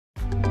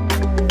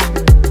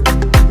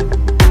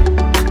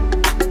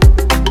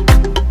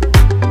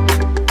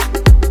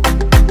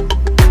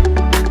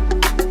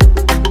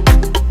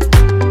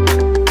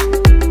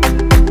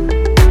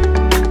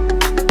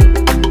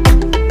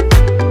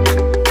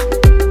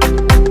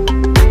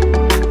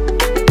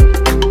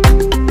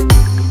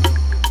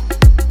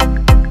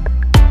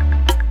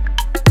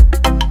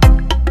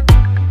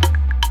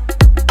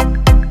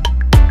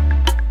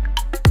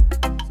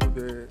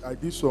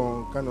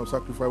kind of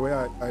sacrifice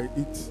where I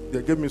eat.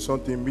 They gave me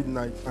something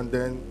midnight, and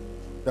then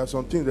there's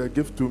something they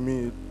give to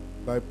me,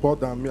 like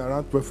poured on me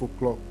around 12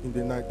 o'clock in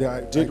the night.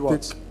 Did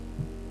what?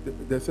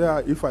 They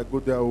say if I go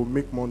there, I will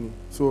make money.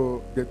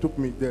 So they took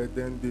me there.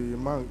 Then the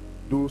man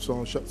do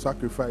some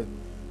sacrifice.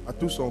 I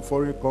took some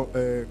foreign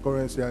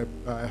currency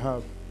I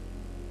have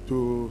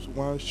to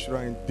one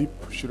shrine, deep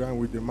shrine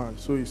with the man.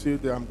 So he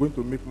said that I'm going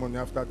to make money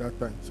after that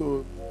time.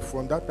 So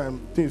from that time,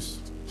 things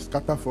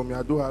scatter for me.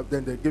 I do have.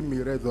 Then they give me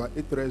razor, I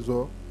eat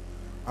razor,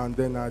 and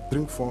then I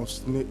drink from a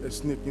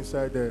snake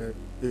inside a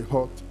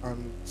hut.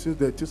 And since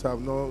the things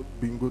have not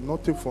been good,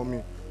 nothing for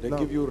me. They now,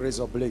 give you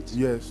razor blade.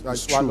 Yes, I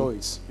swallow chew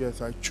it.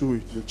 Yes, I chew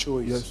it. You chew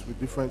it. Yes, with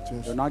different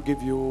things. They not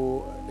give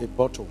you a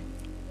bottle.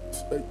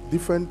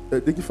 Different.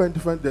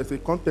 There's a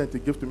content they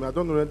give to me. I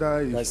don't know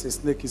whether it's, there's a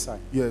snake inside.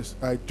 Yes,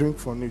 I drink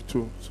from it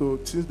too. So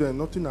since then,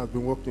 nothing has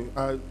been working.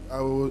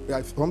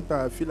 Sometimes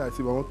I feel as if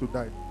I want to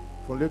die.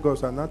 From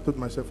Lagos, I now told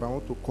myself I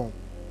want to come.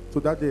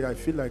 So that day, I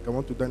feel like I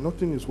want to die.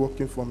 Nothing is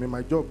working for me.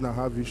 My job now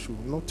have issue.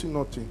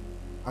 Nothing.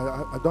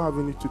 I don't have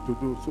anything to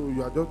do. So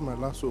you are just my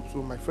last hope.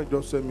 So my friend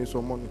just sent me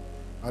some money.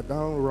 I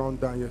down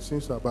here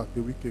since about a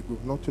week ago.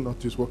 Nothing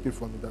is working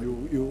for me.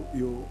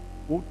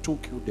 Who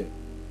took you there?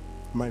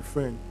 My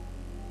friend.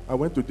 I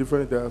went to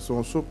different, there are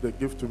some soap they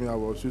gave to me I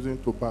was using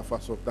to bath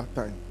as of that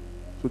time.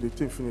 So the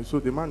thing finished. So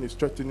the man is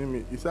threatening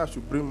me. He said I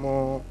should bring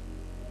more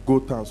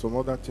goat and some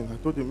other things. I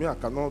told him, I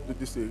cannot do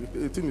this.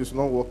 The thing is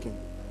not working.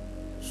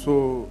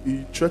 So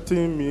he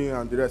threatened me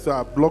and the rest. So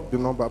I blocked the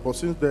number. But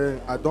since then,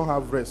 I don't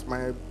have rest.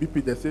 My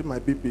BP, they say my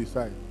BP is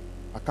high.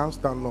 I can't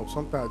stand up.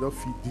 Sometimes I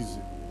just feel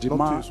dizzy.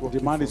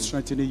 The man is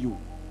threatening you.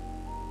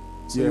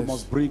 So yes. You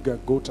must bring a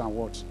goat and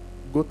what?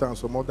 Goat and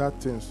some other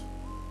things.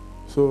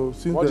 So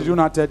since what did you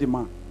not tell the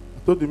man?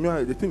 I told him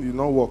the thing did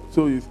not work.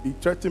 So he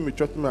threatened me,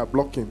 I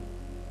blocked him.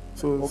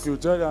 So okay, you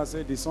tell him I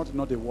said there's something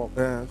not the work.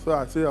 So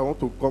I said I want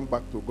to come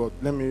back to God.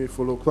 Let me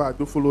follow. So I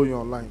do follow you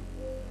online.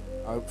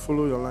 I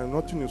follow you online.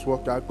 Nothing is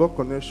working. I got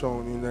connection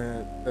in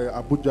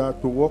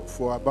Abuja to work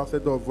for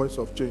Ambassador of Voice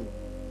of Change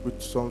with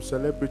some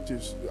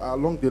celebrities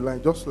along the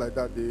line, just like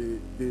that. The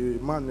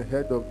man, the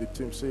head of the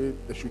team, said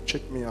they should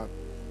check me out.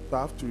 So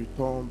I have to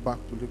return back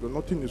to Lagos.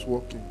 Nothing is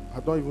working. I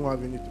don't even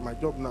have anything. My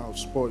job now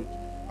is spoiled.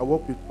 I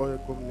work with oil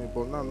company,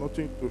 but now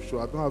nothing to show.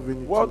 I don't have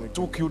anything. What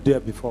took you there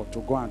before to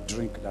go and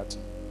drink that?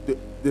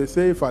 They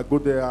say if I go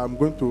there, I'm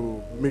going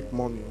to make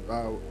money.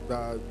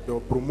 That they'll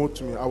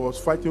promote me. I was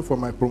fighting for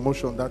my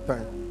promotion that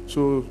time.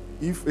 So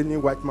if any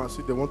white man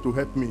see they want to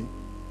help me,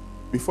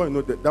 before you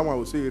know that one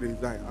will say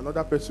resign.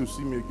 Another person will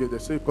see me again. They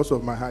say because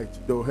of my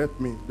height, they'll help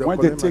me. When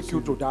they take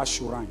you to that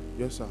shrine,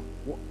 yes, sir.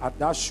 At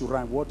that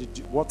shrine,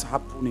 what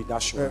happened in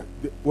that shrine?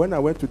 When I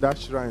went to that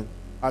shrine,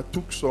 I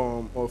took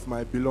some of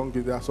my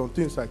belongings. There are some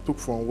things I took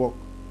from work.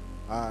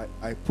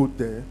 I put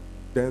there.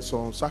 Then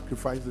some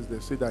sacrifices they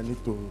said I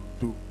need to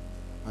do.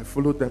 I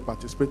followed them,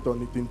 participate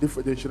on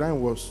it. The shrine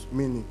was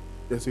mini.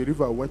 There's a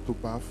river I went to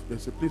bath.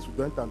 There's a place we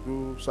went and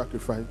do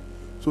sacrifice.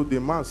 So the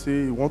man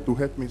said he want to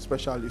help me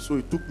especially. So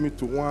he took me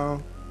to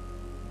one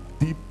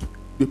deep,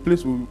 the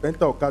place we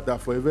enter Okada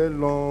for a very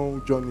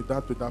long journey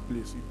down to that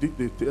place. He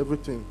did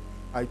everything.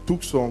 I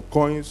took some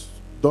coins,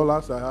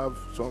 dollars I have,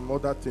 some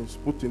other things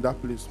put in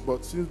that place.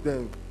 But since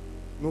then,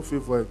 no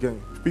favor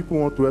again. If people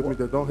want to help me,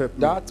 they don't help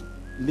me. That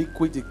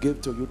liquid he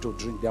gave to you to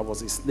drink, there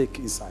was a snake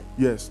inside.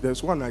 Yes,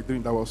 there's one I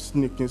drink that was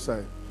snake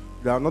inside.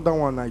 There's another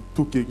one I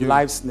took again.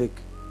 Live snake.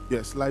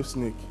 Yes, live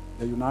snake.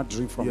 Then you not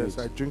drink from it. Yes,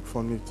 I drink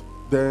from it.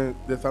 Then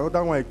there's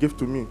another one I gave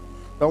to me.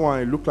 That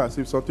one it looked as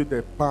if something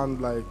they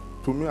pound like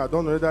to me. I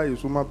don't know whether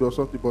it's human being or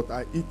something, but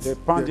I eat. They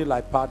pound it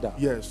like powder.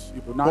 Yes,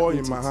 it pour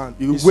in my hand.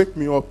 It wake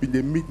me up in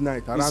the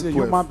midnight around 12. It's a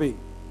human being.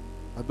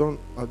 I don't.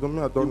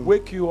 It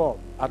wake you up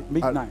at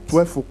midnight. At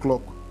 12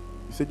 o'clock.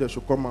 He said they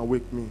should come and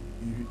wake me.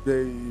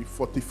 They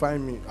fortify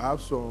me. I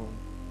have some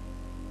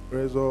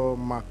razor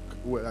mark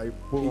where I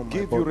put on my body. He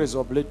give you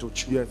razor blade to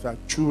chew. Yes, I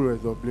chew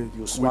razor blade.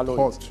 You swallow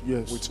with hot, it.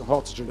 yes. With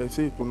hot drink. They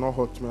say it will not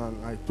hurt me,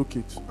 and I took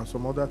it and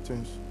some other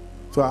things.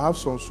 So I have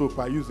some soap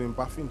I use in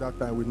bathing that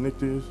time with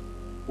natives.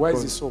 Where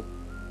is the soap?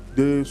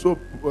 The soap,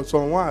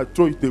 someone I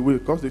throw it away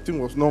because the thing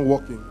was not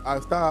working. I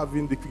start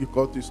having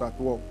difficulties at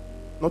work.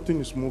 Nothing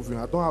is moving.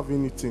 I don't have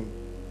anything.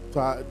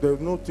 So there's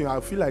nothing.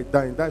 I feel like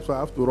dying. That's why I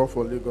have to run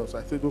for Lagos.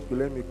 I said, okay,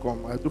 let me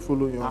come. I do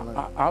follow you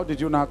online. How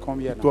did you not come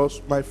here? Because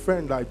my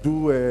friend, I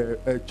do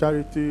a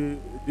charity,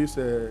 this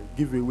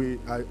giveaway.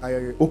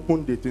 I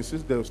opened it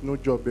since there was no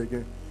job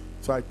again.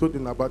 So I told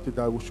him about it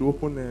that we should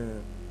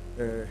open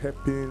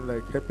helping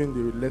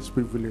the less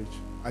privileged.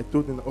 I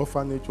told him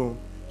orphanage home.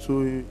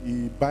 So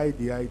he buy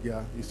the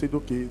idea. He said,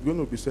 okay, he's going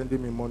to be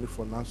sending me money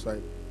from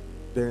outside.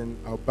 Then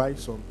I'll buy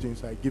some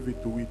things. I give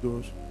it to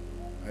widows.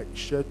 I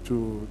share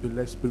to the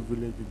less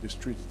privileged in the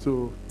street.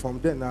 So from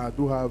then I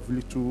do have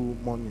little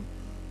money.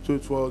 So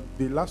it was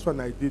the last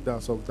one I did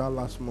as of that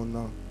last month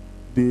now.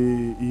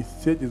 He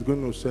said he's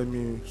going to send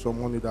me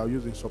some money that I'll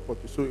use in support.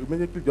 So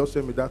immediately just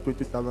send me that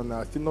 20,000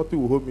 naira. Still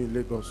nothing will hold me in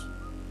Lagos.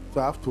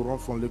 So I have to run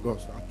from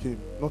Lagos and came.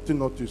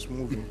 Nothing is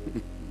moving.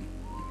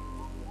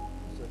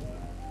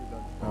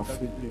 I'm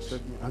Daddy, please finished.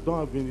 help me. I don't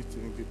have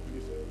anything again.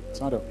 Please help me.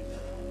 Stand up.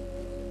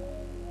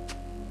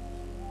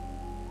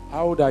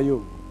 How old are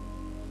you?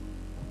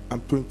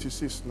 I'm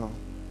 26 now.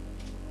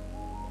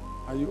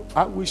 Are you?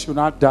 I wish you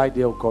not die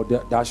there because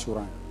that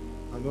shrine.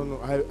 I don't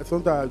know.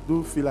 Sometimes I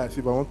do feel as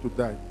if I want to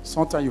die.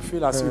 Sometimes you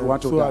feel as if you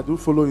want to so die. I do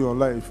follow you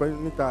online. If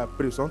anytime I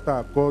pray,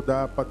 sometimes I call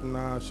that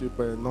partnership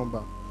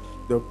number.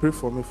 They'll pray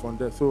for me from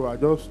there. So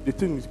the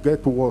thing is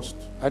get worse.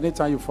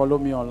 Anytime you follow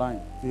me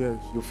online, Yes.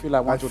 you feel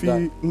like want to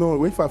die.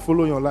 No, if I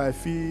follow you online, I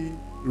feel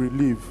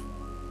relief.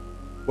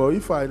 But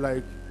if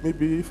I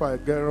maybe if I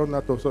get run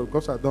out of stuff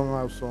because I don't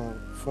have some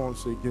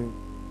funds again,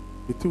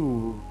 it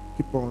will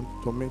keep on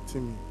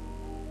tormenting me.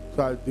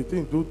 So the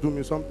thing do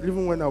me something.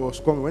 Even when I was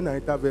coming, when I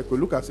enter vehicle,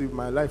 look as if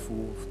my life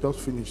will just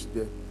finish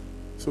there.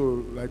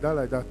 So like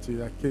that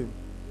till I came.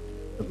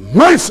 The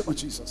mercy of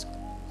Jesus Christ.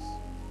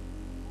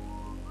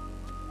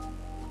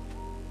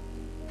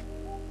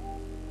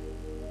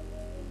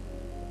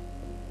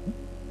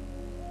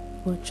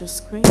 Would you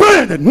scream?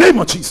 Pray in the name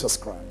of Jesus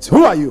Christ.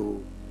 Who are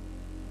you?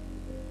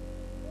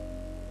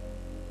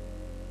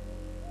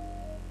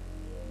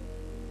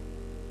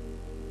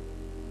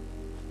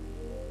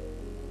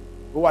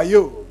 Who are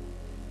you?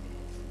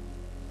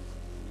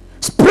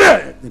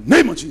 Pray in the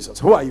name of Jesus.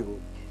 Who are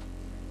you?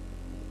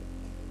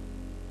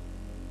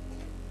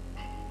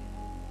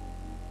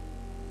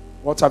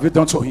 What have you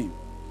done to him?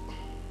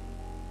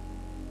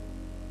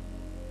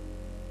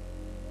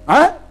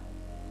 Huh?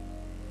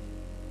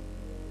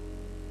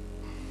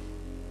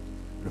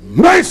 The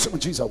mercy of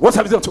Jesus. What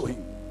have you done to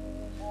him?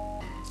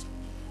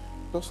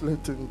 Just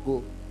let him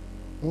go.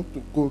 I want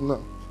to go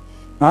now.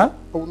 Huh?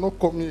 I will not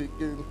come here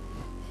again.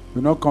 You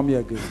will not come here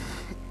again.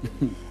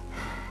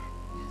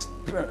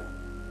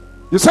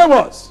 You say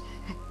what?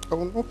 I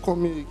will not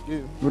come here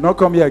again. You will not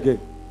come here again.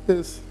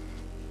 Yes.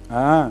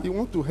 Ah. He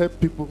want to help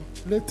people.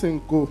 Let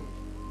him go.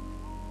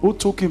 Who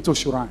took him to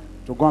Shrine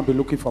to go and be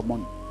looking for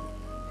money?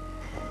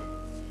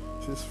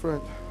 His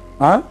friend.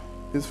 Huh?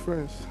 His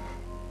friends.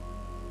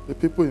 The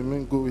people he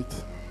may go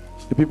with.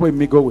 The people in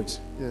me go with.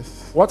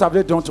 Yes. What have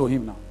they done to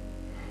him now?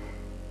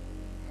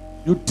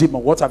 You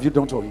demon, what have you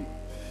done to him?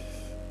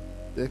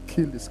 They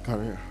killed his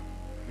career.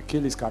 You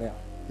kill his career.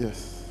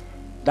 Yes.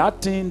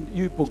 That thing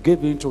you people gave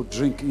him to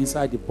drink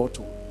inside the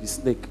bottle, the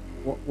snake.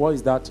 What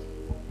is that?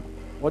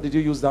 What did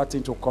you use that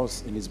thing to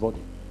cause in his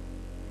body?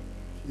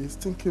 He's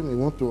thinking he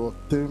want to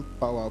obtain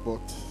power,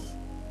 but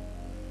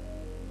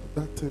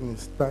that thing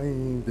is dying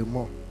him the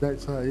more.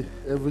 That's why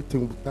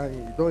everything will die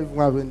him. He don't even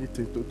have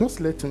anything to. Just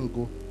let him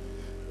go.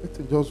 Let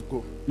him just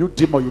go. You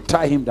demon, you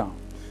tie him down.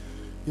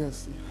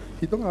 Yes.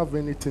 He don't have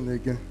anything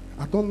again.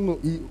 I don't know.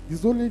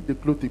 He's only the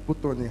clothes he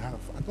put on in half.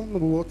 I don't know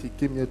what he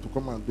came here to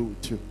come and do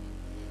with you.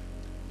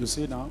 You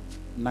see now,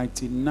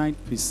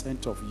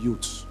 99% of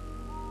youth,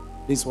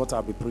 this is what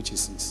I'll be preaching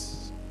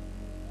since.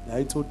 They're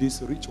into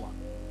this ritual.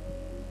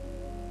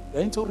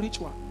 They're into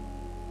ritual.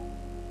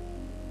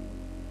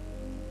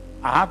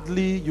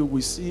 Hardly you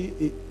will see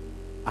it,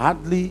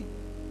 hardly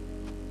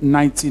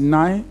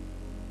 99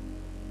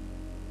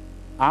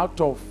 out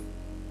of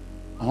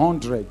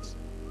 100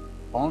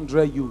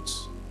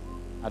 youths,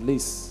 at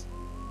least,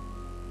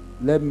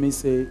 let me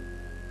say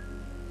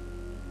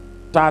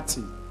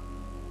 30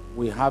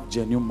 we have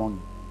genuine money.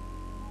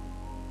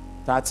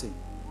 30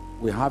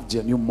 we have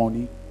genuine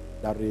money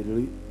that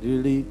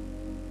really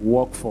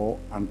work for,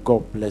 and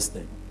God bless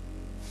them.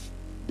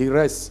 The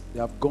rest, they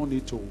have gone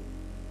into,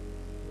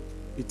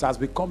 it has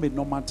become a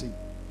normal thing.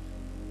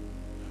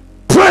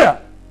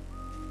 Prayer.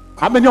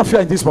 How many of you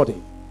are in this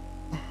body?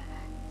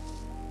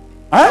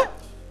 Huh?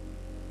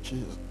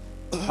 Jesus.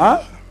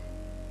 Huh?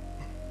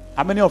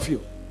 How many of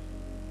you?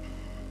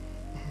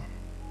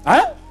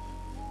 Huh?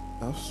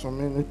 I have so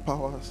many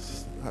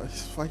powers that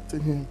is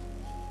fighting him.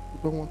 We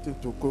don't want him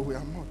to go where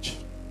much.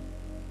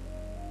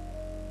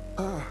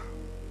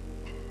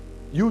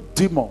 You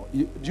demon,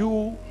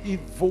 you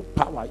evil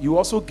power. You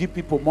also give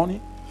people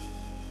money.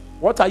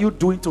 What are you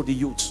doing to the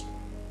youth?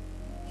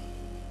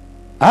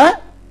 Huh?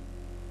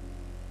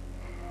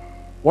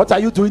 What are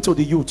you doing to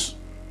the youth?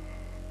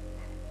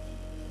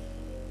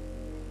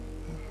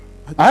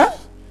 Huh?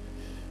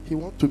 He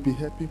wants to be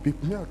helping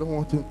people. Me, I don't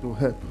want him to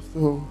help.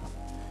 So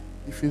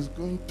if he's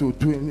going to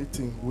do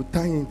anything, we'll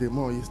tie him the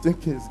more. He's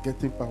thinking he's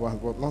getting power,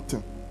 but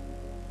nothing.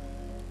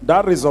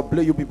 That razor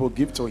blade you people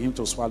give to him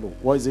to swallow,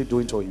 what is it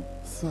doing to him?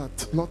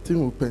 That nothing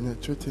will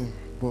penetrate him,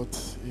 but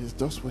he's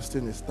just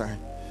wasting his time.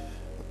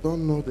 I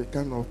don't know the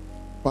kind of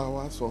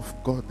powers of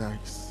God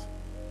that is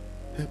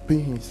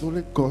helping him. It's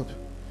only God.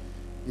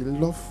 He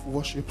loves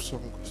worship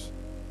songs.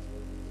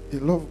 He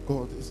loves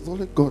God. It's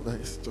only God that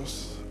is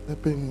just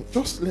helping him.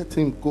 Just let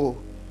him go.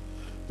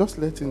 Just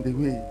let him the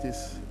way it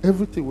is.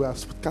 Everything, we have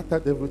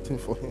scattered everything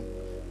for him.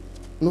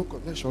 No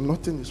connection,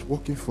 nothing is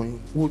working for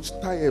him. We'll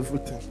tie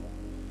everything.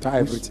 Tie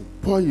everything.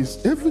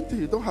 Poise, everything.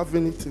 You don't have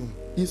anything.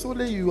 It's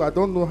only you. I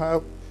don't know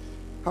how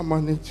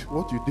manage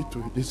what you did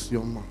to this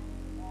young man.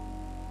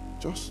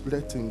 Just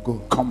let him go.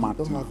 Come You out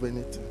don't now. have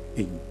anything.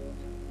 In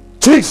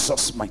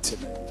Jesus' mighty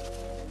name.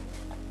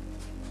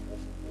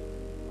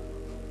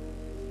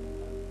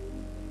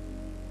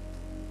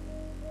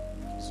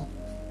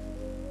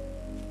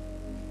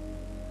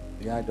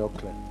 The eye door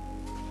clear.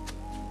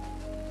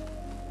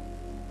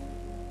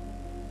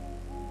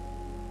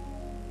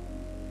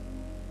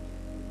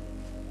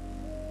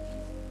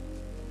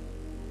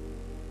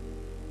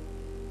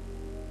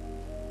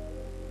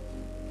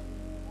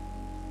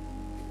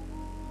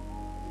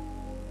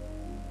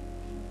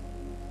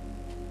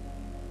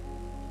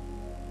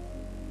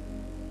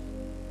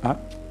 Huh?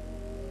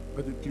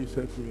 Daddy, please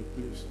help me,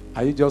 please.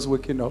 Are you just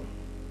waking up?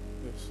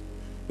 Yes.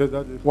 Yes,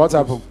 Daddy. What please.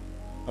 happened?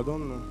 I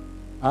don't know.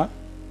 Huh?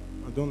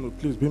 I don't know.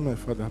 Please be my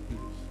father, please.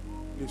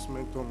 Please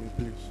mentor me,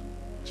 please.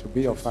 Should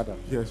be your Please. father.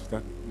 Yes,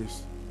 Daddy,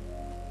 please.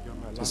 You're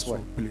my Just last wait.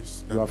 one,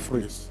 please. You are Daddy,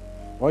 free. Please.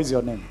 What is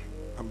your name?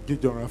 I'm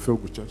Gideon Raphael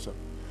Bucha, sir.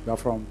 You are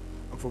from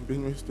I'm from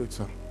Benue State,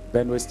 sir.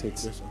 Benue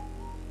State. Yes, sir.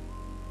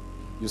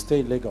 You stay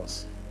in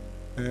Lagos.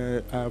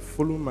 I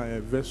follow my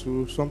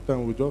vessel.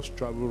 Sometimes we just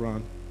travel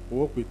around,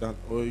 work with an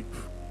oil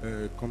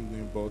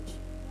company, but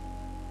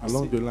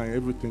along the line,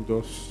 everything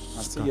just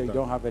I see you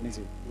don't have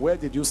anything. Where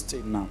did you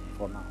stay now,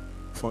 for now?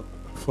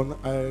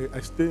 I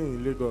stay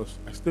in Lagos.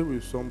 I stay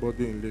with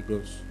somebody in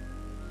Lagos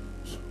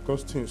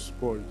because things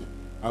spoiled.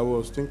 I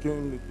was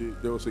thinking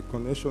there was a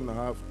connection I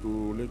have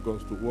to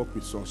Lagos to work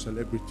with some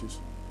celebrities.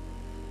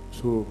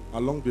 So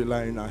along the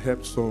line, I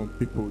helped some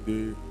people.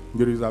 The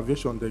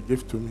reservation they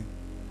gave to me.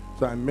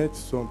 So I met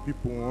some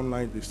people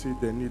online. They said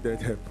they needed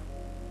help.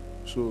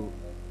 So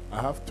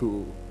I have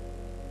to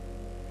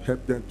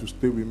help them to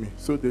stay with me.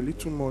 So the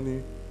little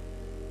money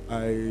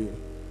I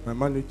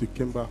managed to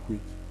came back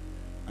with,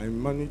 I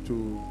managed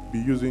to be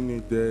using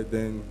it there.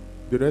 Then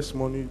the rest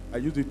money I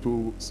use it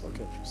to. It's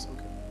okay. It's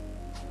okay.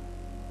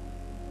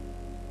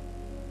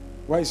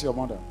 Where is your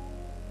mother?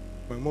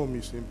 My mom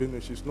is in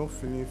Benue. She's not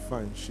feeling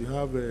fine. She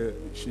have a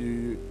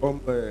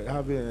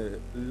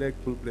leg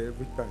problem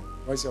every time.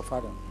 Where is your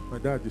father? My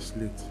dad is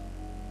late,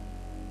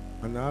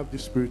 and I have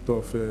this spirit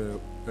of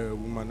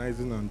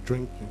womanizing and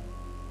drinking.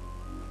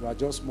 You are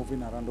just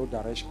moving around no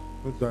direction.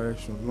 No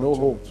direction. No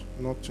nothing, hope.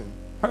 Nothing.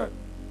 Hey.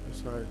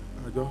 Yes,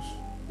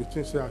 the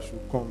thing say I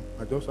should come.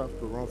 I just have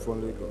to run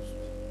from Lagos.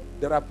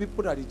 There are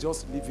people that is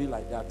just living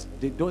like that.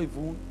 They don't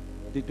even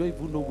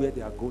know where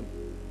they are going.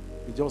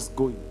 They just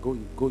going.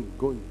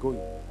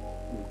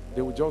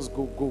 They will just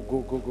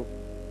go.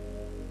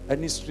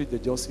 Any street they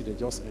just see, they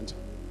just enter.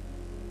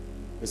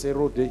 They say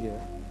road day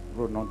here,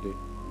 road not there.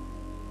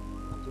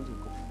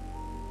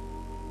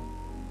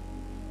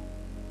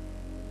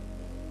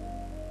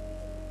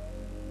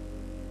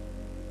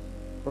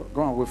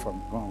 Go away from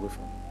me. Go away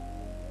from me.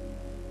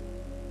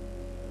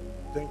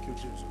 Thank you,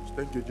 Jesus.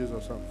 Thank you,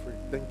 Jesus. I'm free.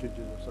 Thank you,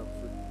 Jesus. I'm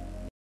free.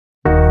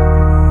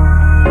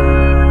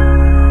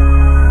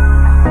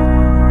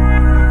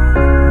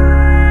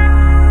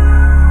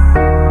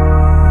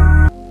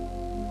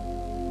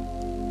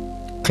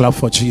 Clap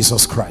for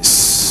Jesus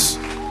Christ.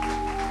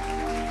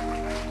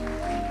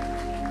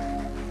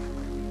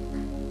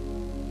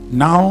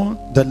 Now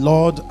the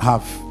Lord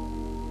have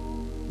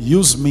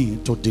used me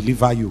to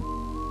deliver you.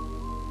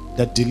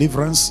 The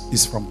deliverance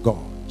is from God.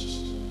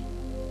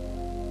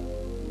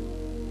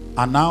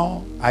 And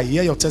now I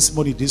hear your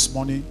testimony this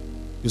morning.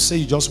 You say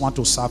you just want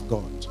to serve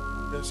God.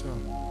 Yes, sir.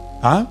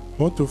 Huh?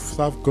 I want to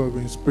serve God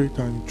in spirit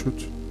and in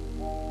truth.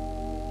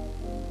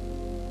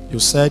 You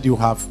said you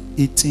have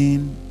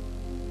eaten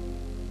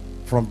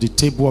from the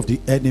table of the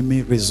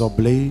enemy, razor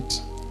blade,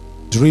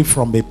 drink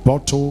from a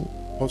bottle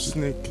of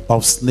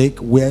snake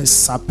where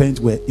serpents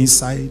were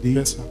inside it.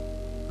 Yes, sir.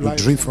 You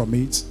drink from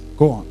it.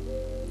 Go on.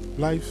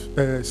 Life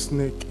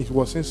snake. It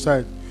was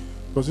inside.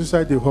 It was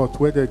inside the hut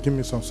where they give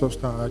me some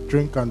substance. I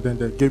drink, and then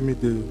they gave me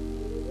the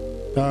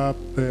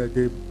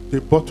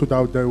bottle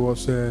that there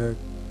was a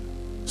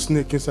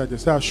snake inside. They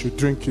said I should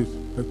drink it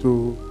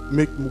to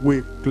make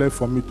way clear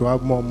for me to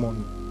have more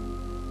money.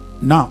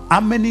 Now,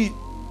 how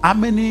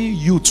many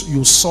youths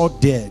you saw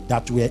there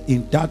that were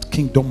in that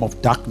kingdom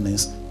of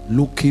darkness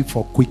looking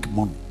for quick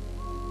money?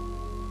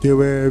 There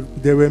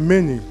were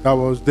many that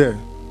was there.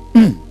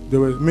 There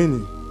were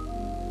many.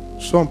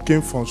 Some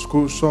came from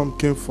school, some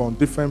came from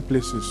different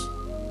places.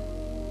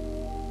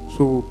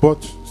 So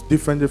bought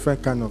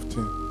different kind of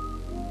thing.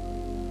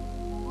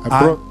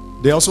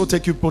 They also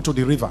take you to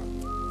the river.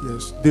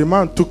 Yes. The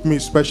man took me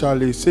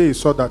specially. He said he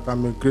saw that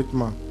I'm a great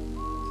man.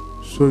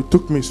 So he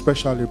took me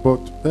specially, but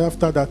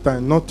after that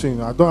time,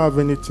 nothing. I don't have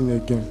anything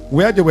again.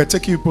 Where they were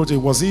taking you to,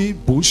 was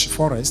it bush,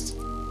 forest?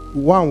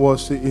 One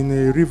was in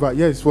a river.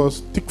 Yes, it was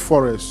thick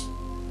forest.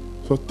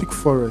 So thick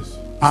forest.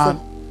 And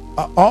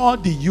all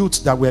the youths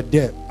that were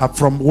there are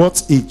from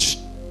what age?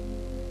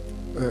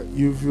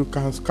 You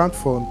can count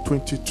from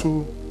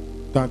 22,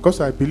 because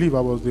I believe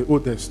I was the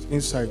oldest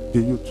inside the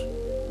youth.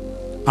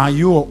 And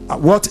you,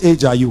 what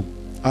age are you?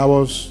 I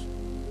was,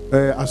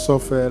 as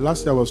of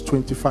last year, I was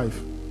 25.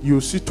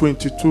 You see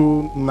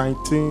 22,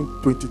 19,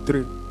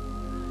 23.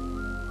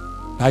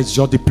 That is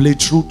just the plain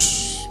truth,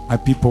 my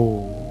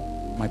people.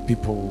 My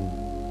people.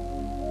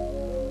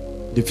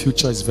 The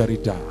future is very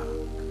dark.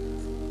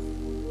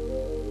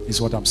 Is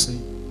what I'm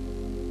saying.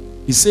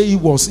 He said he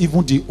was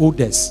even the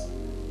oldest.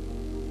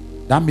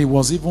 That means he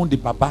was even the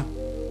baba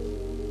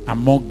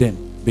among them,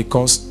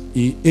 because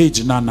he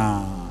aged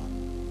nana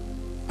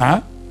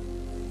Huh?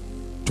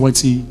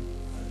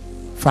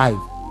 25.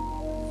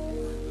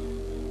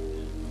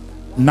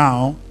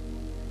 Now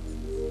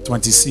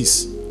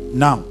 26.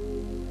 Now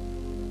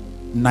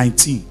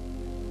 19,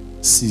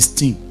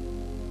 16,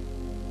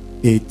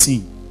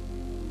 18,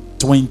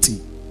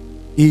 20.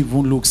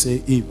 Even look,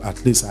 say, if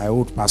at least I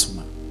hold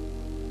personal.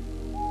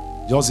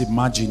 Just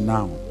imagine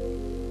now.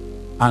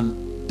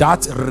 And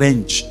that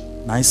range,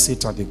 now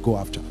Satan they go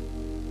after.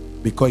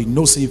 Because he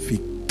knows if he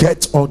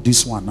gets all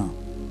this one now,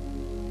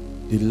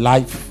 the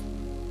life,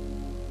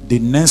 the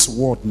next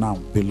word now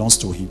belongs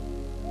to him.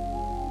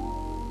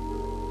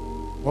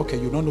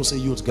 Okay, you don't know, say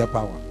youth get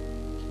power.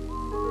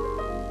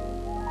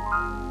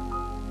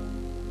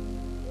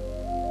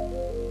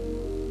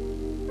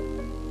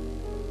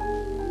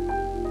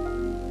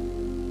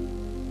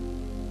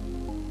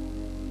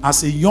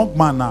 As a young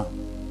man now,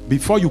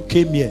 before you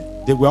came here,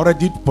 they were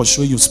already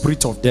pursuing you,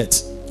 spirit of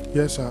death.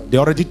 Yes, sir. They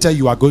already tell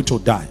you are going to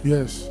die.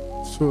 Yes.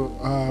 So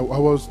I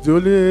was the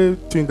only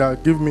thing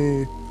that give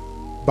me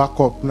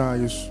backup now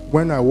is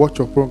when I watch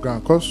your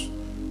program, because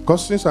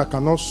since I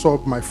cannot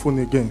solve my phone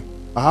again,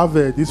 I have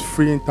this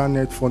free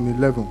internet from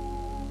 11.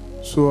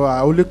 So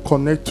I only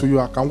connect to you.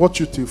 I can watch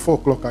you till 4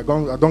 o'clock. I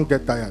don't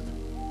get tired.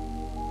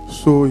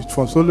 So it's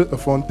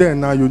from there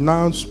now. You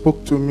now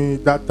spoke to me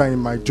that time in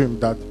my dream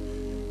that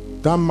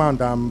man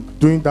that I'm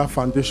doing that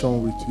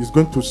foundation with is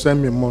going to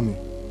send me money.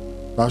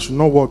 I should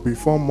not work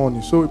before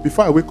morning. So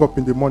before I wake up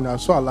in the morning, I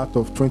saw a lot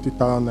of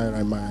 20,000 naira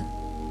in my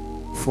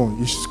phone.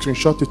 He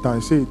screenshot it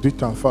and said, do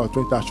transfer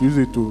 20. I should use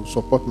it to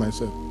support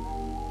myself.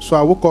 So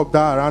I woke up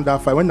around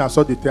that 5. When I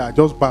saw the thing, I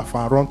just bath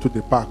and run to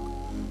the park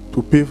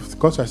to pay.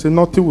 Because I said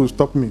nothing will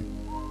stop me.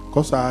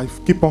 Because I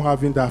keep on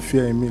having that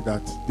fear in me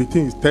that the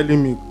thing is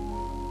telling me,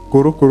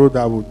 Koro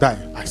that I will die.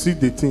 I see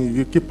the thing,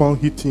 you keep on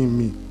hitting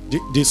me.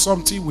 Did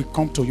something will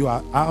come to you?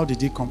 How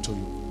did it come to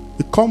you?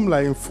 It come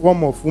like in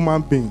form of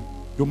human being.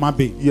 Human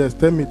being? Yes,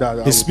 tell me that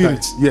I will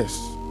spirit? Die. Yes.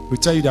 We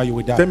tell you that you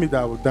will die? Tell me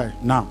that I will die.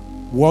 Now,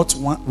 what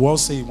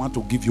say he want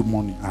to give you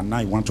money and now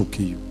he want to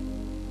kill you.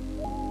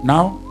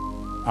 Now,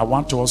 I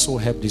want to also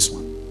help this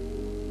one.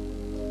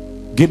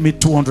 Give me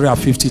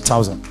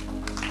 250,000.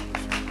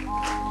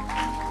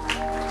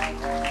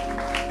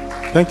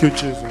 Thank you,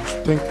 Jesus.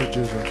 Thank you,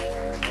 Jesus.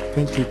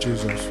 Thank you,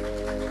 Jesus.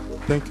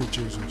 Thank you,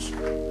 Jesus.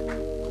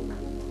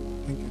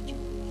 Thank you,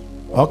 Jesus.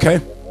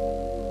 Okay.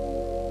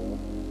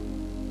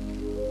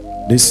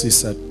 This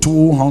is a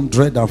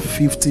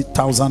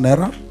 250,000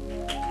 naira.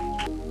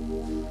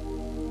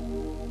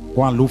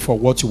 Go and look for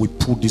what you will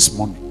put this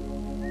money.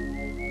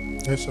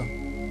 Yes, sir.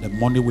 The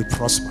money will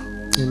prosper.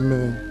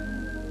 Amen.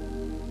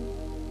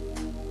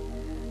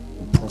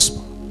 Will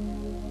prosper.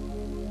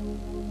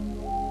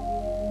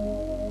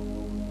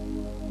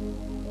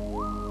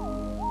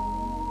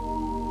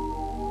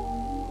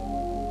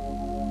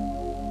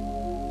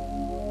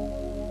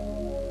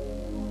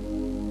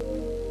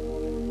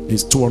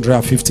 It's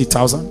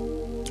 250,000.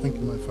 Thank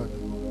you, my Father.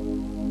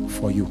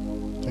 For you.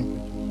 Thank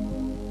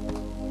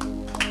you,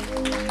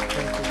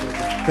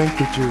 Jesus. Thank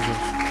you, Jesus.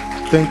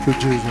 Thank you,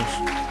 Jesus.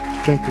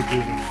 Thank you,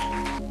 Jesus.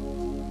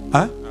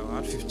 Huh? I'll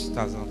add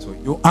 50,000 to it.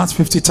 You add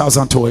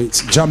 50,000 to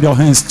it. Jam your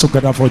hands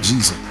together for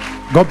Jesus.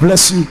 God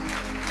bless you.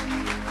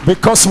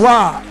 Because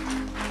why?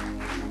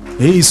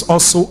 He is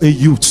also a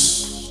youth.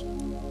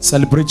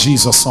 Celebrate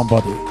Jesus,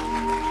 somebody.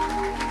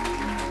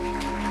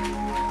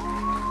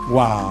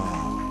 Wow.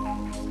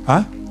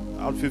 Huh?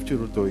 Add 50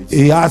 euro to it.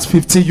 He adds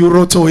 50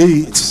 euro to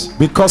it.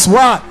 Because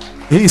why?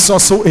 He is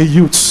also a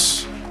youth.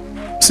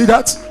 See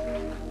that?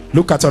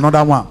 Look at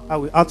another one. I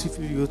will add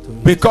 50 euro to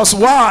it. Because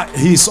why?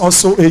 He is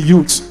also a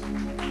youth.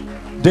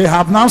 They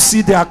have now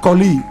seen their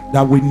colleague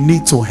that we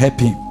need to help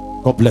him.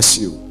 God bless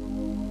you.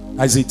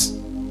 That's it.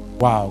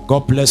 Wow.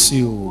 God bless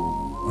you.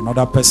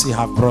 Another person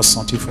have brought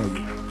something for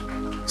you.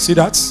 See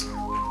that?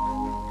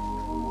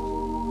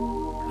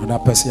 Another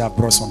person have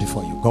brought something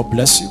for you. God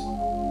bless you.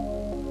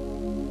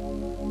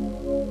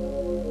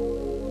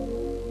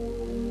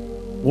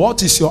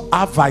 What is your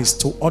advice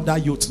to other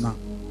youth now?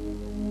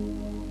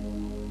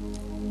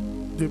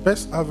 The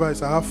best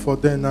advice I have for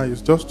them now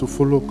is just to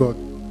follow God.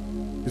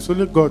 It's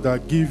only God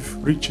that gives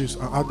riches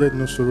and added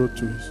no sorrow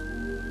to it.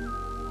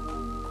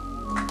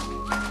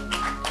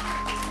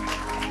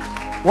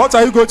 What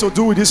are you going to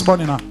do with this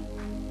money now?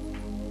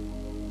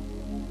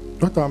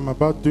 What I'm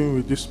about doing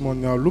with this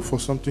money, I'll look for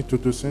something to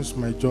do since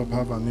my job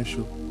have an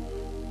issue.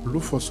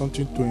 Look for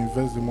something to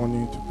invest the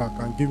money into that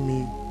can give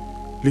me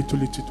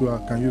little to I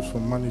can use for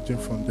managing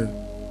from there.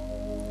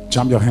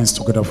 Jam your hands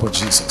together for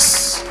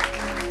Jesus.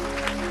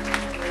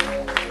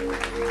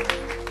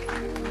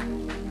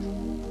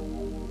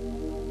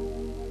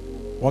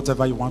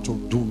 Whatever you want to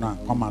do now,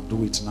 come and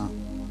do it now.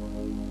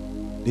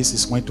 This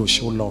is when to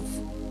show love.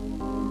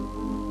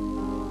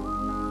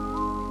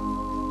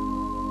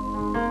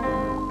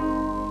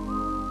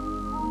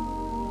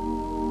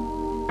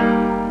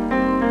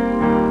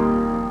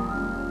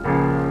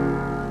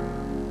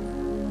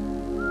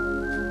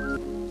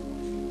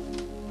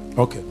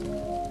 Okay.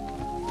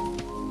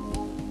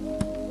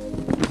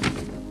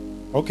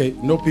 Okay,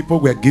 no people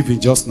were giving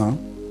just now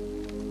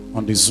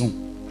on the Zoom.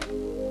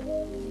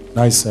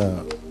 That is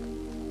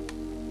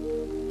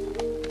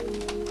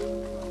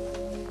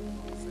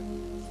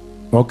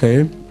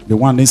okay. The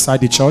one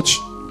inside the church.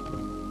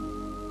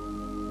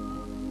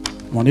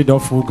 Money don't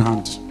full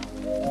hand.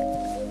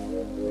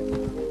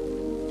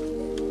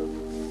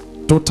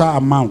 Total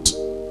amount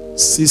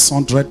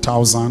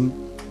 600,000.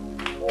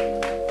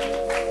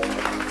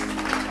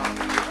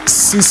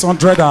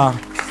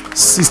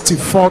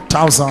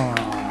 664,000.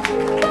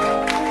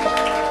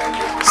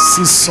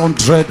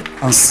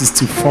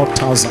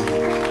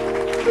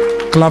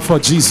 664,000. Clap for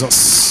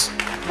Jesus.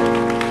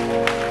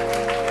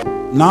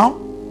 Now,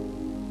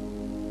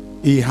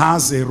 he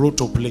has a role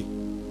to play.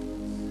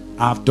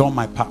 I have done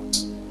my part.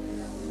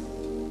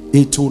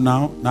 He too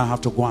now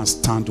have to go and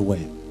stand well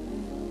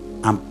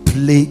and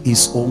play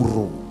his own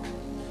role.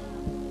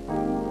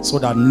 So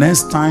that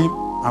next time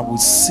I will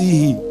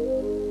see him,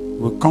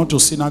 we'll come to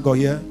synagogue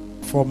here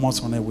 4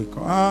 months on a week.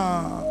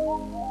 Ah,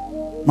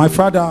 my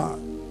father,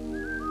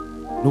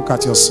 look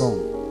at your son.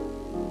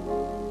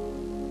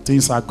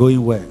 Things are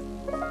going well.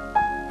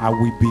 I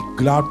will be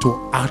glad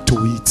to add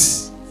to it.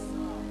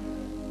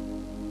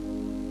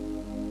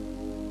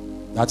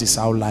 That is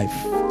how life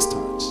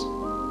starts.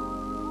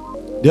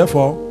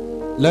 Therefore,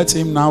 let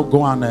him now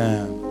go and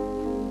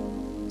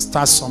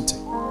start something.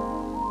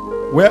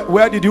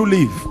 Where did you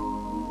live?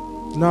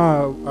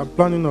 Now I'm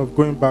planning of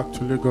going back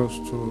to Lagos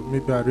to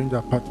maybe arrange an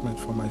apartment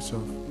for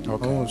myself.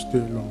 Okay. I won't stay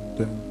long.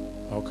 Then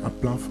Okay. I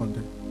plan from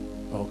there.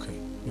 Okay.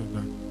 Yes,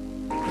 Lord.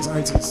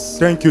 Right.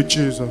 Thank you,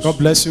 Jesus. God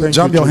bless you. Thank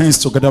Jump your Jesus. hands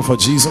together for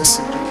Jesus.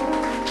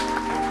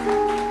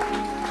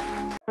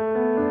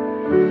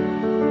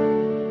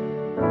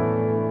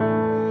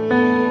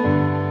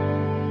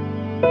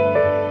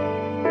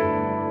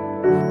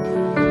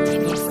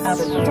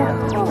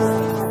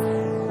 Avenue.